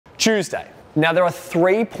Tuesday. Now there are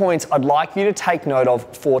 3 points I'd like you to take note of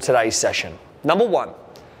for today's session. Number 1,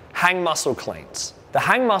 hang muscle cleans. The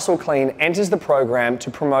hang muscle clean enters the program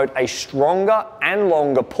to promote a stronger and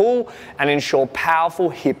longer pull and ensure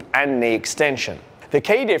powerful hip and knee extension. The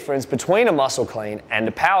key difference between a muscle clean and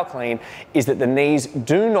a power clean is that the knees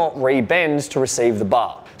do not re-bend to receive the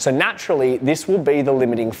bar. So naturally, this will be the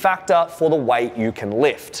limiting factor for the weight you can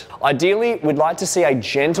lift. Ideally, we'd like to see a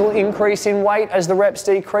gentle increase in weight as the reps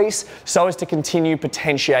decrease, so as to continue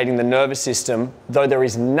potentiating the nervous system, though there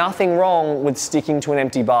is nothing wrong with sticking to an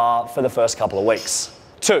empty bar for the first couple of weeks.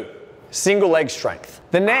 2, single leg strength.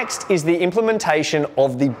 The next is the implementation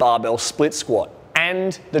of the barbell split squat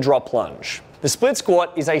and the drop lunge. The split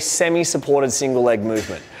squat is a semi-supported single leg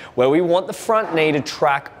movement where we want the front knee to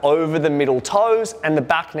track over the middle toes and the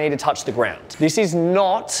back knee to touch the ground. This is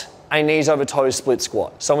not a knees over toes split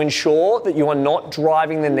squat, so ensure that you are not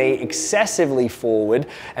driving the knee excessively forward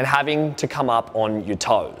and having to come up on your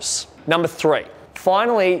toes. Number 3.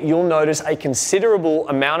 Finally, you'll notice a considerable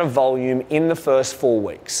amount of volume in the first 4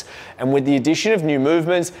 weeks. And with the addition of new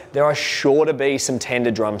movements, there are sure to be some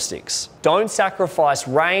tender drumsticks. Don't sacrifice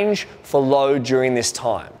range for load during this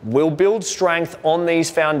time. We'll build strength on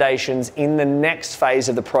these foundations in the next phase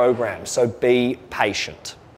of the program, so be patient.